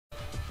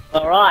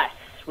Alright,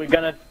 we're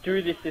gonna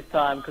do this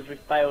time because we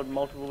failed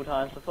multiple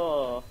times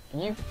before.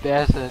 You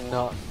better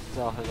not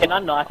stuff it up. Can I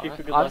knife you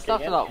for good luck I've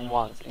stuffed again? it up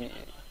once.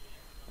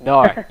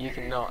 No, you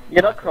cannot.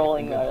 You're not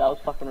crawling though, that was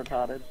fucking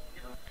retarded.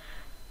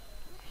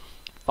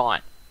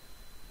 Fine.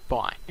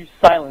 Fine. You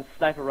silence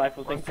sniper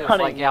rifles and What's this,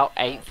 cunning, like our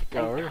 8th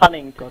go? and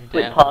cunning to God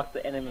split damn. past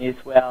the enemies.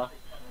 Wow,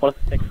 what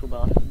a sexual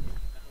bastard.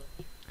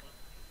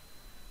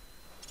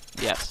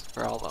 Yes,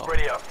 for all though.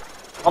 Ready up.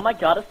 Oh my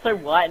god, it's so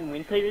white and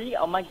wintry.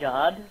 Oh my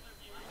god.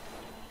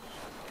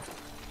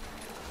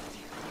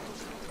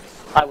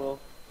 I will.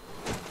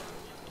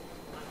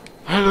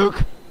 Hey, look!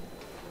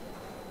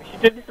 We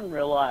should do this in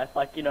real life,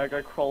 like, you know,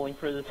 go crawling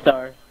through the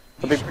snow.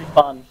 It'll be pretty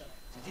fun.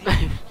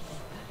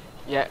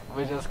 Yeah,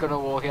 we're just gonna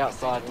walk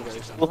outside and go.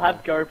 We'll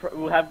have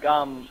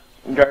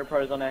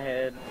GoPros on our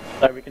head,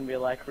 so we can be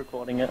like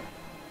recording it.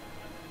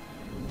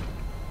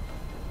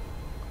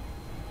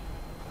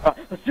 Alright,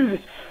 let's do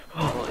this!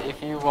 Well,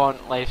 if you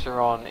want later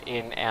on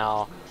in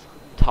our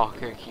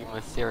Taco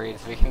Humor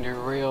series, we can do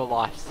real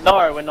life stuff.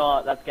 No, we're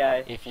not, that's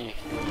gay. If you...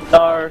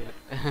 No,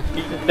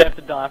 you deserve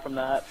to die from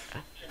that.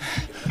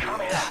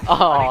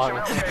 Oh,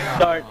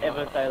 Don't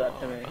ever say that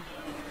to me.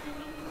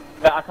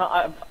 But I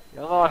can't,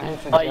 you're the one who oh,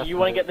 suggested you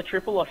wanna it. get the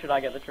triple or should I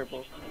get the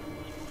triple?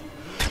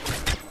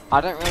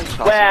 I don't really trust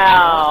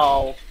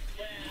Wow!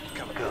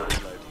 Come good.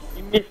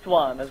 You missed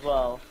one as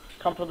well.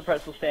 Come to the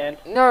pretzel stand.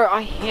 you. No,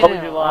 I hit What would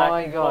him. you like? Oh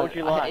my god. What would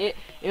you like?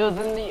 It was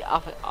in the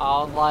upper,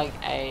 like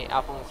a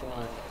apple and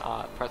cinnamon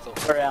pretzel.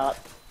 We're out.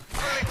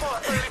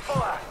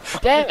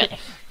 Damn it!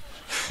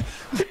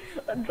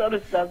 I'm trying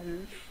to stab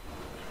you.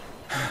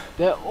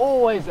 They're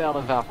always out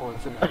of apple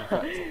and cinnamon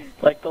pretzels.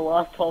 Like the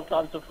last 12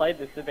 times I've played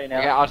this have been out.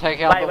 Okay, I'll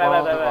take out Wait, the wait, one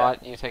on wait, the wait.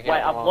 right, you take Wait,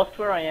 out I've the one. lost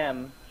where I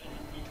am.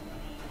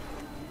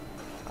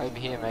 Over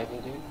here maybe,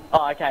 dude.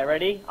 Oh, okay,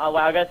 ready? Oh,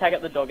 wait, I gotta take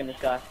out the dog in this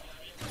guy.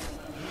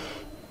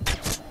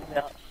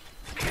 Yeah.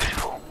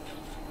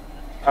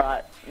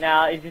 Alright,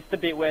 now is this the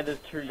bit where there's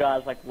two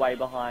guys like way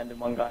behind and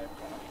one guy?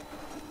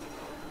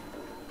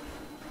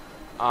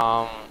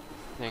 I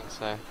think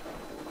so.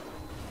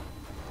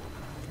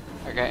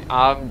 Okay, do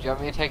you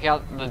want me to take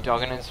out the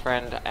dog and his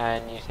friend,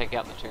 and you take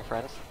out the two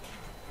friends?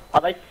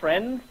 Are they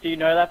friends? Do you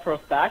know that for a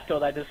fact, or are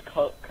they just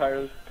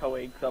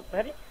colleagues?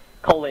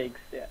 Colleagues,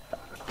 yeah.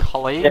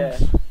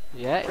 Colleagues?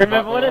 Yeah. is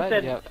Remember that when the it word?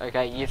 said- Yep.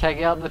 Okay, you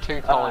take out the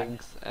two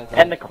colleagues, and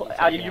then And you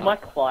are take you out- my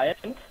client?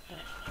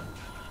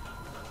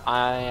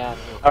 I am.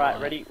 your Alright,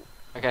 client. ready?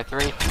 Okay,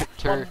 3,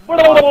 2.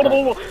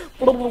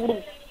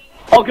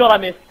 Oh god, I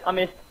missed.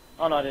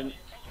 Oh no, I didn't.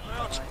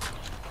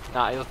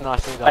 Nah, it was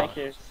nicely done. Thank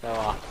you.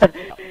 So,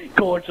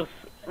 Gorgeous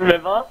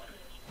river.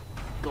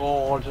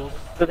 gorgeous.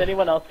 Does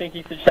anyone else think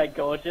he should say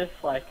gorgeous,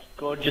 like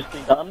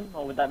gorgeously done,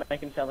 or would that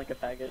make him sound like a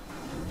faggot?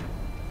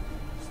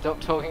 Stop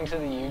talking to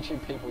the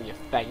YouTube people, you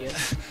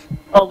faggot.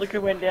 Oh, look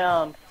who went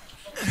down.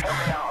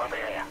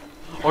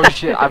 Oh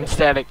shit, I'm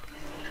static.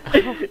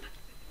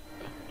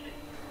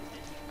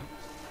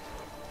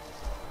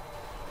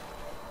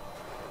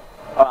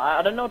 Alright,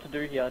 I don't know what to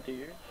do here, do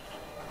you?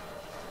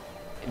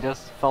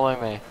 Just follow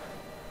me.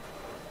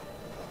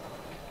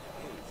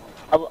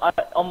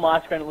 On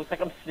my screen it looks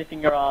like I'm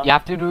sniffing your arm. You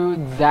have to do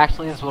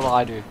exactly as what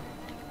I do.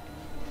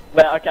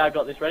 Wait, okay, I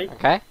got this. Ready?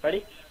 Okay?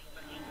 Ready?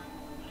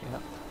 Yeah.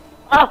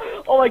 Ah!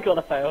 Oh my god,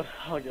 I failed.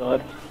 Oh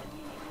god.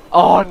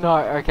 Oh no,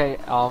 okay,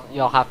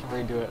 you'll have to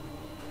redo it.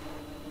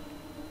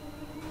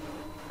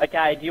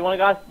 Okay, do you want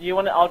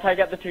to, I'll take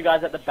out the two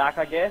guys at the back,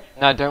 I guess.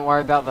 No, don't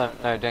worry about them.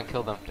 No, don't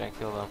kill them. Don't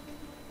kill them.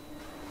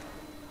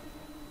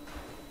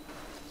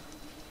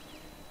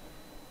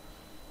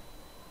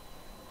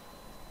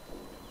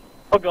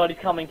 Oh god, he's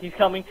coming,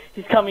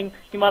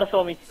 he might have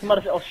saw me,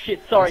 oh shit,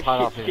 sorry, Let's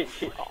hide up here.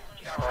 shit.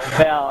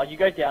 Wow, you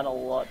go down a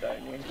lot,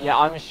 don't you? Yeah,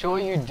 I'm sure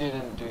you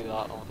didn't do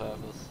that on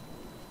purpose.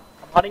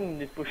 I'm hiding in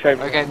this bush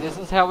over Okay, this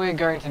is how we're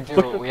going to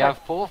do it. We have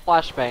 4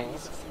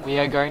 flashbangs. We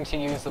are going to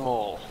use them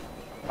all.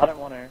 I don't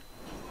want to.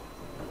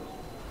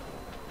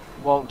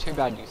 Well, too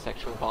bad, you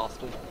sexual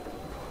bastard.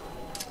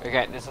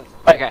 Okay, this is...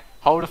 Wait. Okay,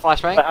 hold a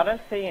flashbang. But I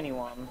don't see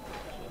anyone.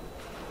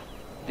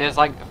 There's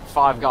like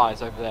 5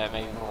 guys over there,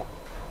 maybe more.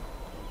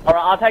 Alright,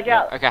 I'll take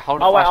out... Okay,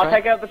 hold a Oh wait, flashbang. I'll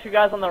take out the two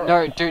guys on the...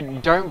 No,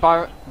 dude, don't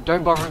bother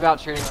about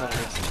shooting them.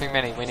 There's too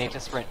many. We need to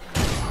sprint.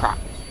 Crap.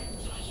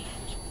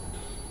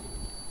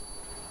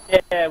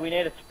 Yeah, we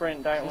need a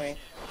sprint, don't we?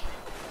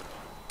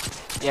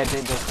 Yeah,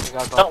 dude, there's 2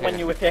 guys Not up when here.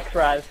 you're with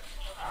X-Raz.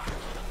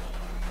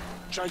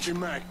 Changing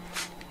mag.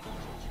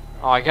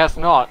 Oh, I guess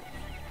not.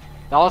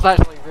 That was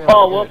actually really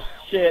Oh, good. whoops,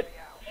 shit.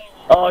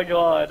 Oh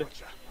god.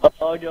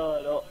 Oh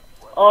god.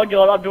 Oh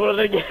god, I'm doing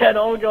it again.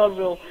 Oh god,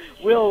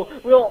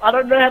 Will, I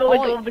don't know how to let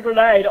go of the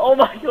grenade. Oh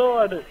my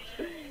god.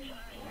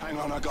 Hang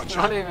on, I got you.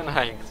 Not even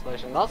an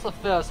explosion. That's the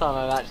first time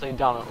I've actually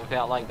done it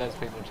without like those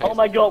people chasing. Oh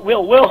my god,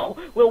 Will, what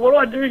do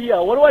I do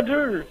here? What do I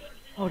do?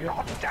 Oh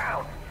god.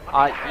 Down.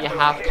 You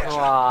have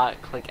to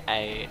click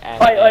A and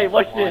Wait, then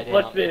watch lie this, down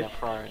watch in this. a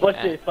prone Watch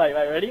and- this, wait,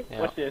 ready? Yeah.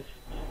 Watch this.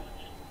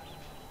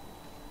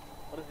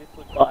 What does this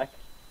look like?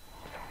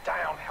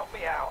 Down, help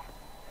me out.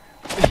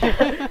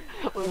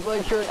 Looks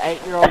like you're an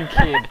 8-year-old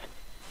kid.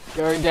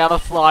 Going down a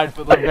slide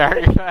for the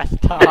very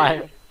first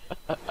time.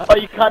 Oh,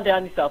 you can't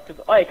down yourself. Cause,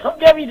 hey, come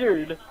get me,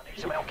 dude.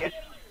 Somebody will get.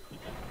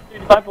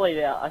 Dude, if I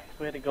bleed out, I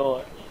swear to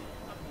God.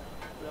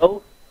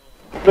 Will?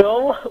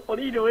 Will? What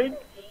are you doing?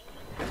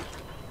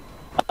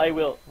 I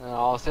will. No,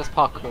 I was just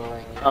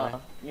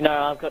parkouring. You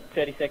know, I've got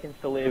 30 seconds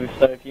to live,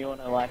 so if you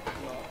wanna, like,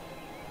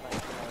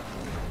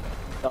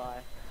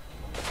 die.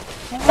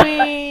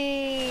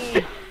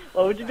 Whee!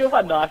 What would you do if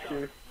I knifed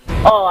you?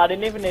 Oh, I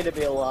didn't even need to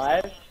be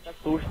alive. That's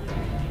bullshit.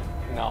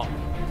 No.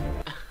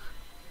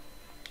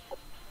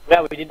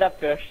 Wow, we did that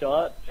first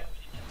shot.